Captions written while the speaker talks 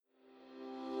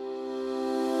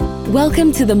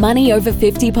Welcome to the Money Over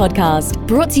 50 podcast,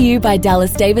 brought to you by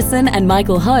Dallas Davison and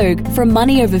Michael Hogue from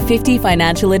Money Over 50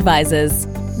 Financial Advisors.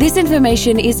 This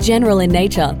information is general in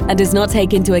nature and does not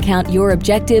take into account your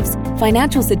objectives,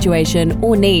 financial situation,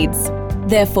 or needs.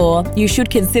 Therefore, you should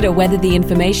consider whether the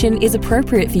information is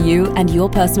appropriate for you and your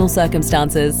personal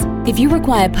circumstances. If you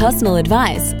require personal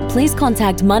advice, please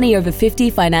contact Money Over 50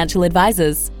 Financial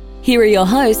Advisors. Here are your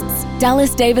hosts,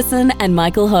 Dallas Davison and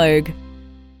Michael Hogue.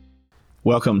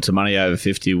 Welcome to Money Over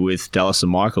 50 with Dallas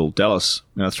and Michael. Dallas,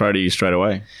 I'm going to throw to you straight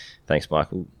away. Thanks,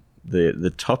 Michael.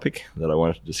 The topic that I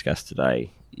wanted to discuss today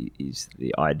is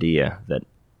the idea that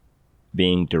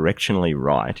being directionally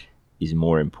right is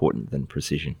more important than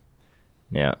precision.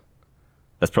 Now,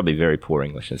 that's probably very poor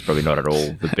English, and it's probably not at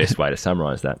all the best way to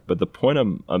summarize that. But the point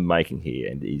I'm making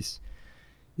here is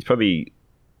probably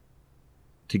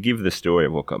to give the story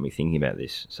of what got me thinking about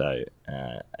this. So,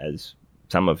 as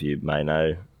some of you may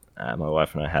know, my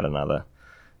wife and I had another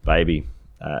baby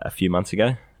a few months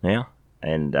ago now,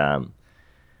 and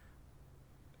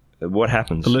what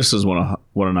happens? The listeners want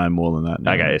to know more than that.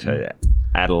 Okay, so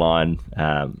Adeline,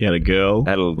 you had a girl,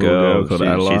 little girl called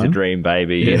Adeline. She's a dream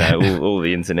baby, Yeah. you know, all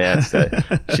the ins and outs. So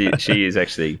she is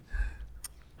actually,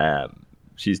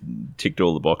 she's ticked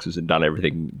all the boxes and done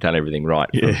everything right.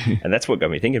 Yeah. And that's what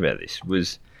got me thinking about this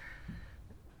was,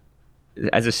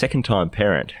 as a second-time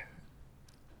parent,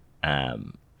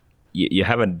 you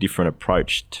have a different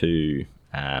approach to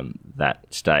that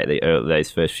state,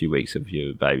 those first few weeks of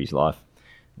your baby's life,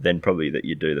 than probably that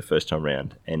you do the first time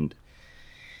round. And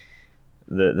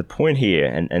the point here,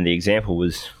 and the example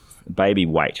was baby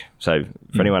weight. So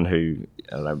for anyone who,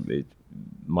 I don't know, it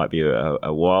might be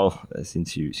a while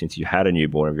since you had a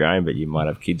newborn of your own, but you might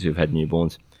have kids who've had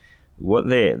newborns.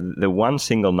 The one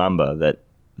single number that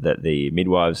the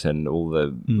midwives and all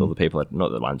the people,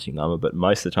 not the one single number, but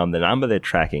most of the time the number they're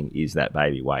tracking is that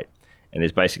baby weight. And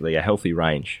there's basically a healthy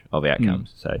range of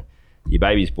outcomes. So your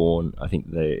baby's born, I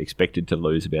think they're expected to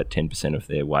lose about 10% of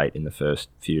their weight in the first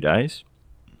few days.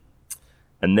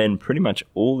 And then pretty much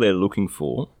all they're looking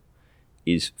for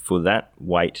is for that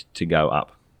weight to go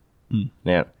up.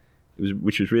 Now,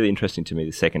 which was really interesting to me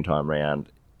the second time round,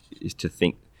 is to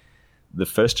think the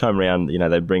first time round, you know,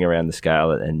 they bring around the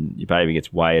scale and your baby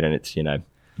gets weighed and it's,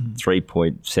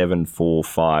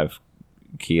 3.745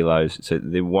 kilos. So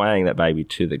they're weighing that baby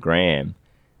to the gram.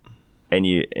 And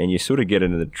you sort of get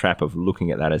into the trap of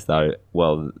looking at that as though,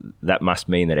 well, that must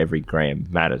mean that every gram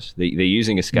matters. They're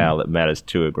using a scale that matters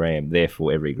to a gram,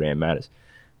 therefore every gram matters.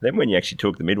 Then when you actually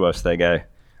talk to the midwives, they go,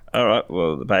 all right,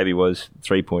 well, the baby was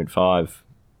 3.5,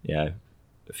 a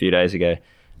few days ago.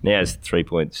 Now it's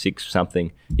 3.6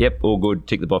 something. Yep, all good,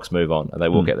 tick the box, move on. And they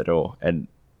walk out the door. And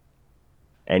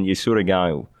you're sort of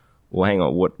going, well, hang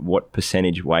on, what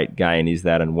percentage weight gain is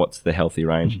that and what's the healthy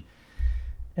range?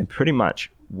 And pretty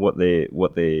much what they're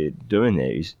doing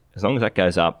there is, as long as that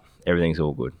goes up, everything's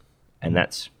all good. And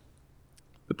that's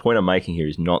the point I'm making here,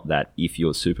 is not that if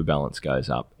your super balance goes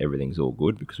up, everything's all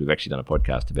good, because we've actually done a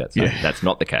podcast about saying that's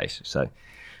not the case. So,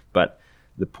 but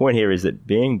the point here is that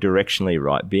being directionally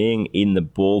right, being in the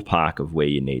ballpark of where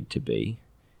you need to be,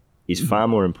 is far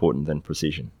more important than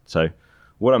precision. So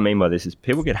what I mean by this is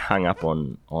people get hung up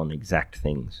on exact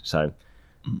things. So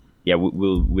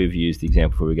we've used the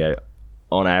example where we go,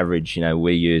 on average,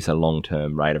 we use a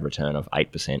long-term rate of return of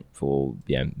 8% for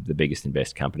the biggest and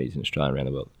best companies in Australia and around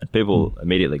the world. And people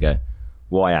immediately go,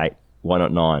 why 8? Why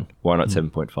not 9? Why not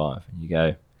 7.5? And you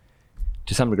go,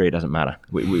 to some degree, it doesn't matter.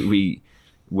 We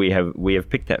have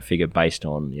picked that figure based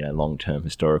on long-term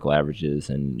historical averages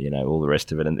and all the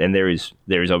rest of it. And there is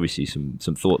obviously some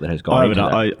thought that has gone into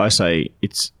that. I say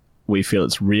we feel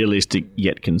it's realistic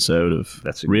yet conservative.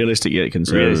 That's realistic yet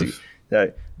conservative. Realistic.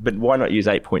 So, but why not use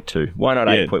 8.2? Why not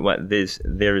 8.1?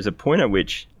 There is a point at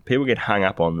which people get hung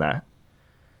up on that.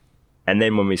 And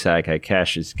then when we say, okay,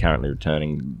 cash is currently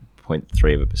returning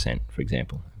 0.3%, for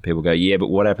example, people go, yeah, but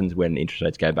what happens when interest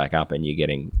rates go back up and you're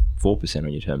getting 4%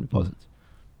 on your term deposits?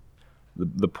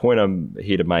 The point I'm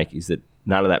here to make is that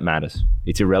none of that matters.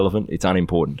 It's irrelevant. It's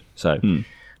unimportant. So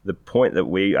the point that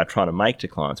we are trying to make to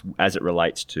clients as it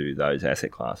relates to those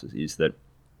asset classes is that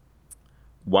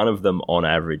one of them on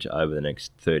average over the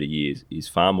next 30 years is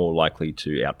far more likely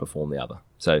to outperform the other.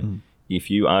 So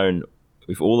if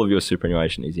all of your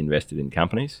superannuation is invested in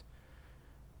companies,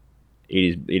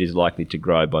 it is likely to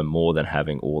grow by more than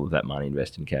having all of that money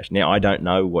invested in cash. Now, I don't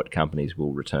know what companies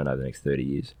will return over the next 30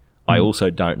 years. I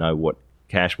also don't know what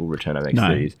cash will return over the next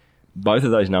 30 years. Both of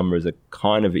those numbers are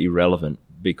kind of irrelevant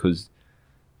because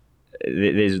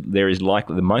there is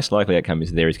likely, the most likely outcome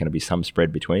is there is going to be some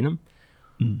spread between them.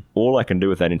 All I can do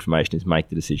with that information is make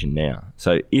the decision now.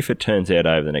 So if it turns out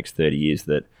over the next 30 years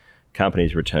that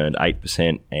companies returned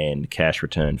 8% and cash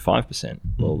returned 5%.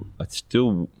 Well,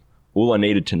 all I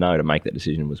needed to know to make that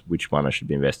decision was which one I should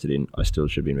be invested in. I still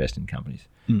should be invested in companies.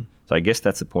 So I guess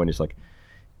that's the point, is like,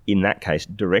 in that case,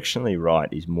 directionally right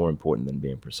is more important than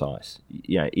being precise.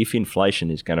 If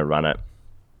inflation is going to run at,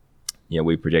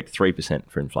 we project 3%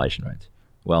 for inflation rates.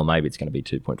 Well, maybe it's going to be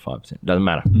 2.5%. Doesn't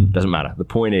matter. Doesn't matter. The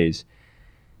point is,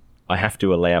 I have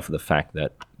to allow for the fact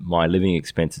that my living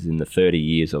expenses in the 30th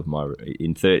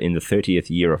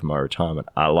year of my retirement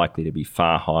are likely to be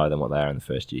far higher than what they are in the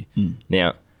first year.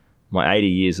 Now, my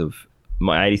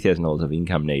 $80,000 of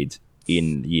income needs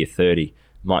in year 30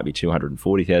 might be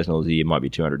 $240,000 a year, might be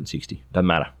 $260,000. Doesn't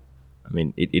matter. I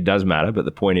mean, it does matter, but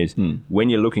the point is, when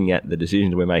you're looking at the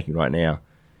decisions we're making right now,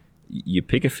 you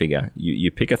pick a figure, you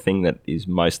pick a thing that is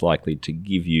most likely to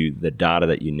give you the data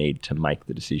that you need to make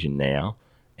the decision now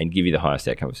and give you the highest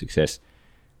outcome of success.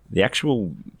 The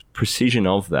actual precision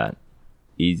of that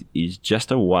is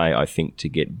just a way, I think, to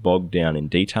get bogged down in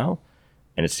detail,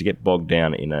 and it's to get bogged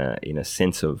down in a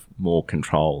sense of more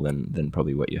control than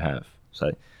probably what you have.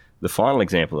 So the final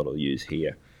example that I'll use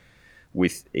here,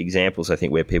 with examples I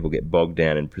think where people get bogged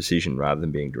down in precision rather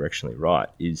than being directionally right,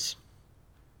 is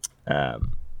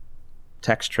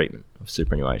tax treatment of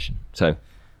superannuation. So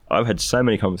I've had so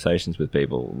many conversations with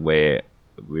people where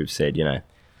we've said,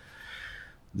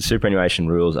 the superannuation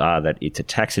rules are that it's a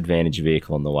tax advantage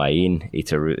vehicle on the way in,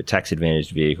 it's a tax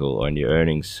advantage vehicle on your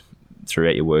earnings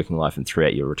throughout your working life and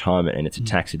throughout your retirement, and it's a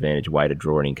tax advantage way to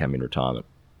draw an income in retirement.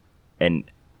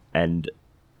 And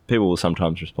people will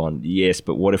sometimes respond, yes,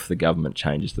 but what if the government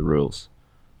changes the rules?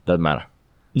 Doesn't matter.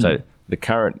 So the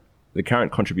current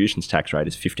contributions tax rate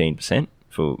is 15%.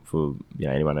 For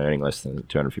anyone earning less than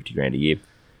 $250,000 a year.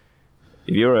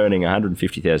 If you're earning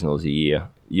 $150,000 a year,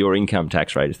 your income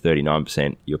tax rate is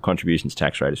 39%. Your contributions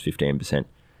tax rate is 15%.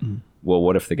 Well,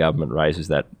 what if the government raises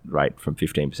that rate from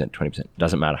 15% to 20%?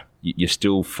 Doesn't matter. You're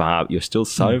still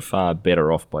so far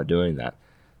better off by doing that.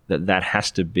 That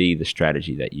has to be the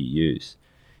strategy that you use.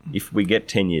 If we get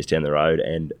 10 years down the road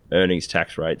and earnings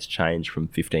tax rates change from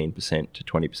 15% to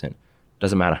 20%.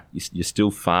 Doesn't matter. You're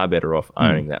still far better off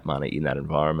owning that money in that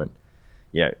environment.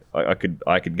 I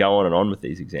could go on and on with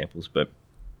these examples, but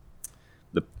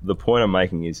the point I'm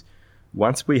making is,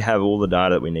 once we have all the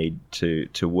data that we need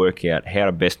to work out how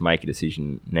to best make a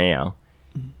decision now,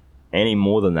 any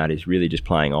more than that is really just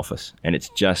playing office. And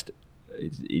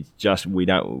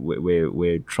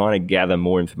we're trying to gather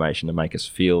more information to make us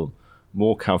feel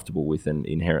more comfortable with an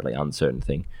inherently uncertain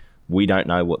thing. We don't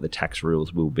know what the tax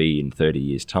rules will be in 30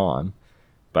 years' time.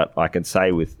 But I can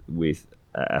say with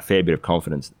a fair bit of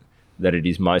confidence that it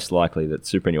is most likely that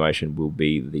superannuation will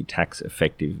be the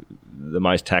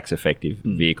most tax effective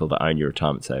vehicle to own your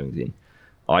retirement savings in.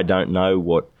 I don't know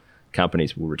what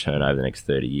companies will return over the next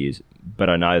 30 years, but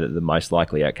I know that the most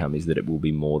likely outcome is that it will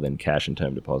be more than cash and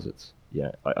term deposits.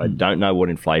 I don't know what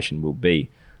inflation will be,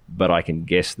 but I can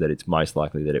guess that it's most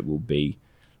likely that it will be,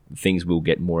 things will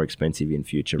get more expensive in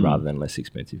future rather than less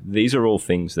expensive. These are all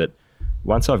things that,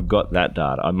 once I've got that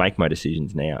data, I make my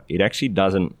decisions now. It actually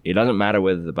doesn't matter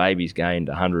whether the baby's gained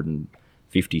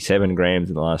 157 grams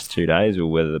in the last 2 days or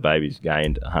whether the baby's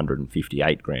gained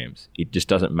 158 grams. It just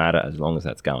doesn't matter as long as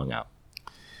that's going up.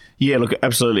 Yeah, look,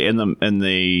 absolutely.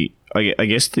 I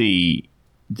guess the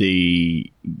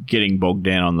getting bogged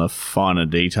down on the finer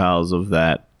details of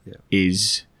that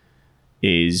is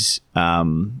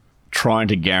trying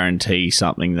to guarantee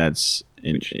something that's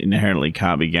inherently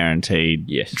can't be guaranteed.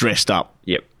 Yes. Dressed up.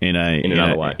 Yep. In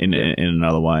another way. In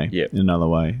another way. Yep. In another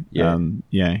way.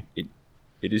 Yeah.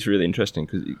 It is really interesting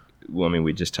because,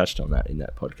 we just touched on that in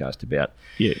that podcast about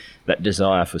that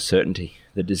desire for certainty.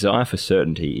 The desire for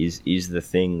certainty is the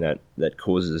thing that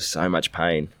causes us so much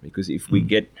pain, because if we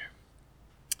get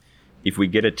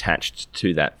attached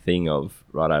to that thing of,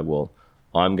 righto, well,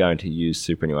 I'm going to use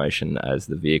superannuation as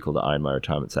the vehicle to own my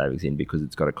retirement savings in because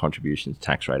it's got a contributions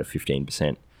tax rate of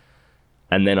 15%.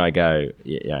 And then I go,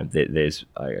 there's,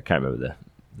 I can't remember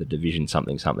the division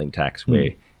something tax, where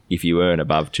if you earn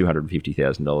above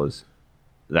 $250,000,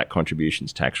 that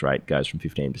contributions tax rate goes from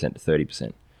 15% to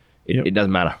 30%. It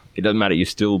doesn't matter. It doesn't matter. You're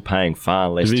still paying far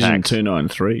less Division tax.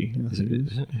 293.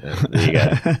 There you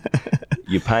go.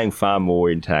 You're paying far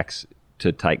more in tax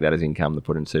to take that as income to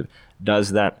put in super.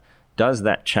 Does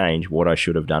that change what I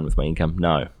should have done with my income?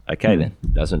 No. Okay, then.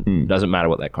 Doesn't matter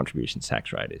what that contributions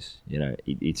tax rate is.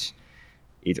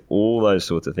 It's all those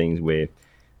sorts of things where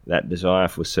that desire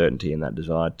for certainty and that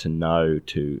desire to know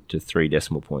to 3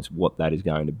 decimal points what that is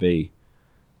going to be,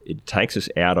 it takes us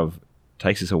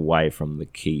away from the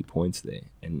key points there.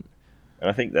 And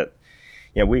I think that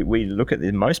we look at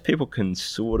this, most people can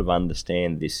sort of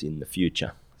understand this in the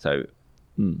future. So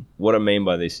what I mean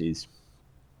by this is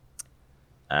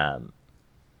when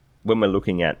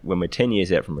we're 10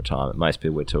 years out from retirement, most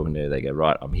people we're talking to, they go,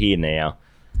 right, I'm here now.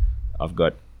 I've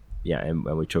got, and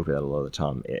we talk about that a lot of the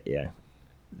time.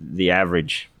 The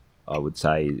average, I would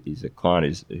say, is a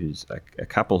client who's a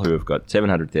couple who have got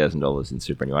 $700,000 in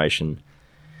superannuation,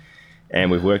 and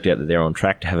we've worked out that they're on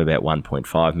track to have about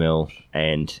 1.5 mil,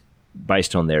 and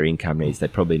based on their income needs, they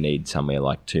probably need somewhere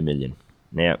like 2 million.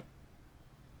 Now,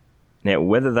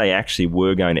 whether they actually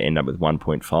were going to end up with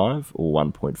 1.5 or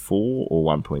 1.4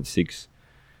 or 1.6,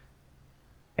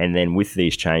 and then with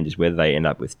these changes, whether they end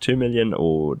up with 2 million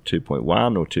or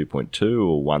 2.1 or 2.2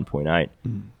 or 1.8,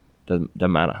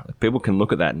 doesn't matter. People can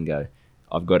look at that and go,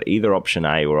 I've got either option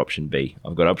A or option B.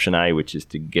 I've got option A, which is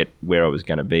to get where I was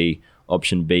going to be.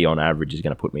 Option B on average is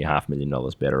going to put me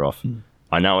 $500,000 better off.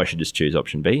 I know I should just choose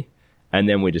option B, and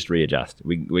then we just readjust.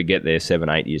 We get there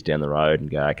 7-8 years down the road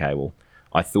and go, okay, well,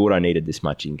 I thought I needed this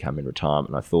much income in retirement,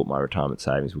 and I thought my retirement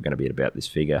savings were going to be at about this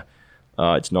figure.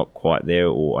 It's not quite there,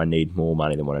 or I need more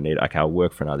money than what I need. Okay, I'll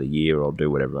work for another year, or I'll do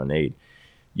whatever I need.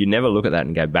 You never look at that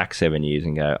and go back 7 years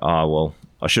and go, oh, well,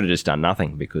 I should have just done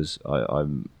nothing because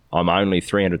I'm only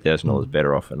 $300,000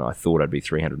 better off, and I thought I'd be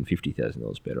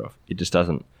 $350,000 better off. It just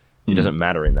doesn't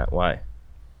matter in that way.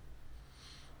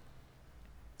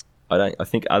 I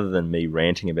think other than me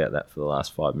ranting about that for the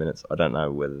last 5 minutes, I don't know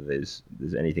whether there's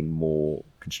anything more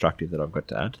constructive that I've got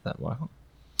to add to that, Michael.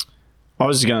 I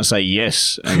was going to say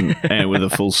yes, and with a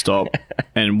full stop.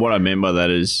 And what I meant by that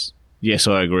is, yes,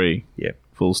 I agree. Yeah.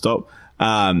 Full stop.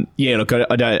 Look,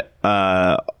 I don't.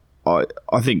 I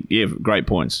think great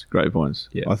points.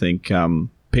 Yeah. I think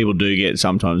people do get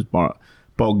sometimes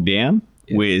bogged down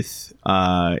with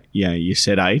you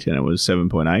said 8 and it was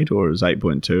 7.8 or it was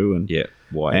 8.2 and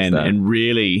why is that? And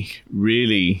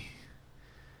really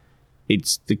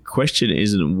it's the question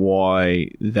isn't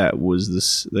why that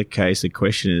was the case. The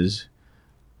question is,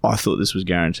 I thought this was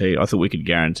guaranteed. I thought we could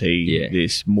guarantee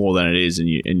this more than it is, and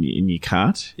you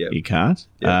can't. Yep. You can't.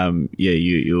 Yep.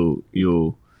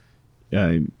 You'll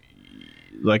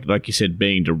like you said,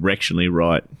 being directionally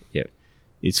right. Yep.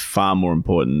 It's far more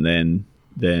important than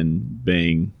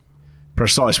being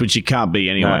precise, which you can't be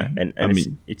anyway. No,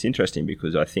 and it's interesting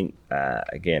because I think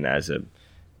again,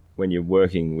 when you're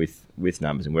working with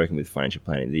numbers and working with financial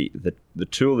planning, the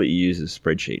tool that you use is a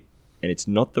spreadsheet, and it's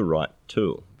not the right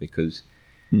tool because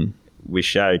we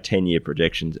show 10-year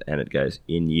projections and it goes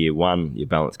in year 1 your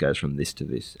balance goes from this to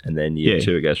this, and then year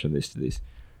 2 it goes from this to this,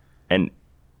 and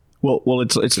well,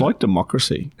 it's like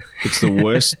democracy. It's the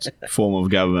worst form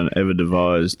of government ever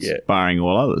devised, barring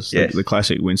all others. Yes. The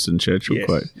classic Winston Churchill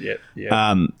quote.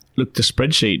 Look, the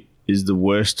spreadsheet is the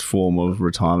worst form of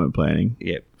retirement planning.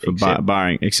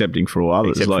 Barring, excepting for all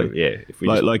others. If we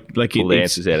pull the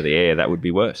answers out of the air, that would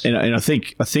be worse. And I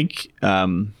think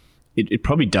it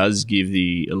probably does give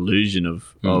the illusion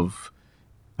of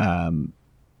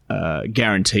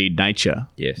guaranteed nature.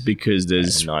 Yes, because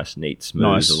there's a nice, neat,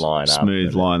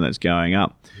 smooth line that's going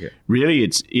up. Yeah. Really,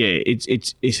 it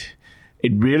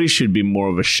really should be more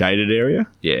of a shaded area.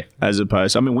 Yeah, as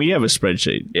opposed. I mean, we have a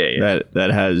spreadsheet.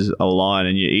 That has a line,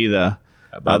 and you're either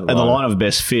at the line of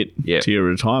best fit to your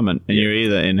retirement, and you're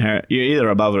either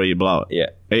above it or you below it.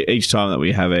 Yeah. Each time that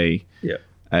we have a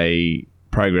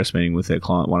progress meeting with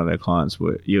one of our clients,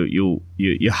 where you're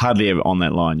hardly ever on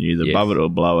that line. You're either above it or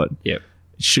below it. Yep.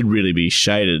 Should really be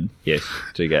shaded. Yes,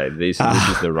 to go. This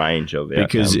is the range of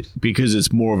outcomes. Because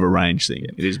it's more of a range thing.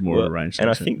 It is more of a range thing. And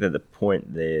I think that the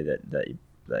point there that you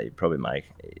probably make,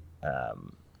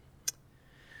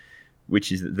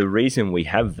 which is that the reason we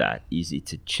have that is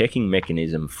it's a checking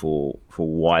mechanism for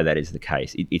why that is the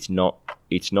case. It's not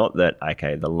that,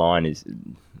 okay, the line is,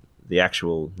 the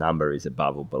actual number is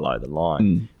above or below the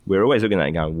line. We're always looking at it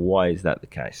and going, why is that the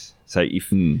case? So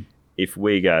if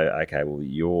we go, okay, well,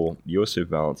 your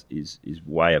super balance is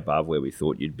way above where we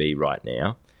thought you'd be right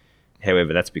now.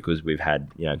 However, that's because we've had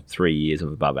 3 years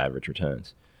of above average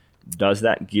returns. Does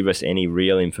that give us any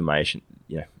real information?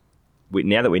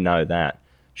 Now that we know that,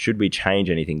 should we change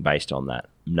anything based on that?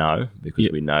 No, because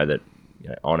we know that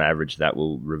on average that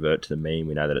will revert to the mean.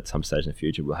 We know that at some stage in the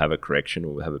future we'll have a correction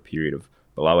or we'll have a period of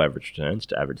below average returns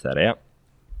to average that out.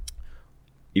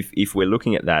 If we're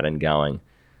looking at that and going,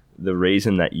 the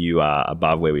reason that you are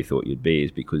above where we thought you'd be is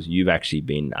because you've actually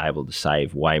been able to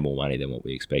save way more money than what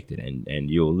we expected, and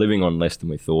you're living on less than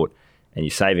we thought, and you're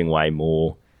saving way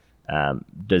more.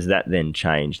 Does that then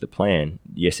change the plan?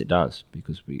 Yes, it does,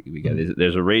 because we go,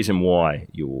 there's a reason why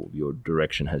your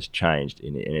direction has changed,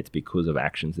 and it's because of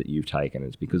actions that you've taken.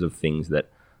 It's because of things that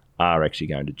are actually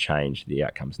going to change the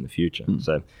outcomes in the future.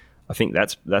 So I think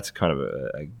that's kind of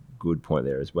a good point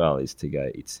there as well, is to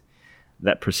go, it's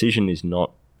that precision is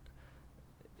not,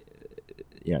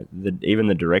 even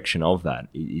the direction of that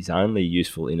is only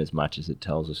useful in as much as it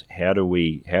tells us how do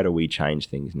we change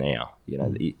things now.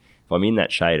 If I'm in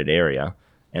that shaded area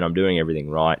and I'm doing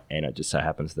everything right, and it just so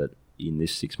happens that in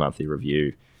this 6-monthly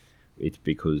review, it's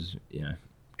because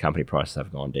company prices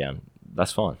have gone down,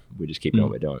 that's fine. We just keep doing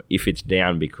what we're doing. If it's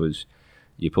down because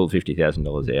you pulled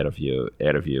 $50,000 out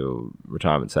of your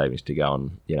retirement savings to go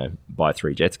and buy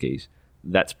 3 jet skis,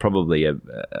 that's probably a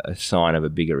sign of a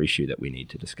bigger issue that we need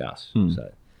to discuss.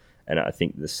 So, and I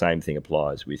think the same thing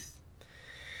applies with,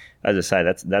 as I say,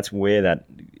 that's where that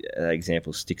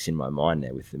example sticks in my mind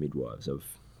now with the midwives. Of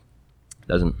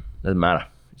doesn't matter.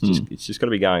 It's just got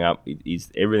to be going up. Is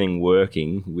everything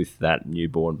working with that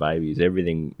newborn baby? Is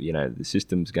everything, the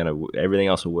system's going to, everything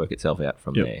else will work itself out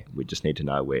from there. We just need to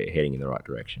know we're heading in the right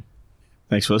direction.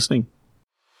 Thanks for listening.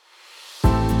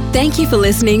 Thank you for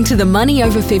listening to the Money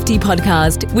Over 50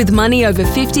 podcast with Money Over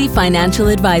 50 Financial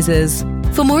Advisors.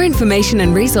 For more information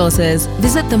and resources,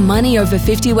 visit the Money Over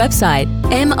 50 website,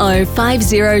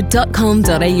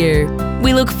 mo50.com.au.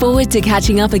 We look forward to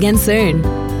catching up again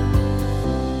soon.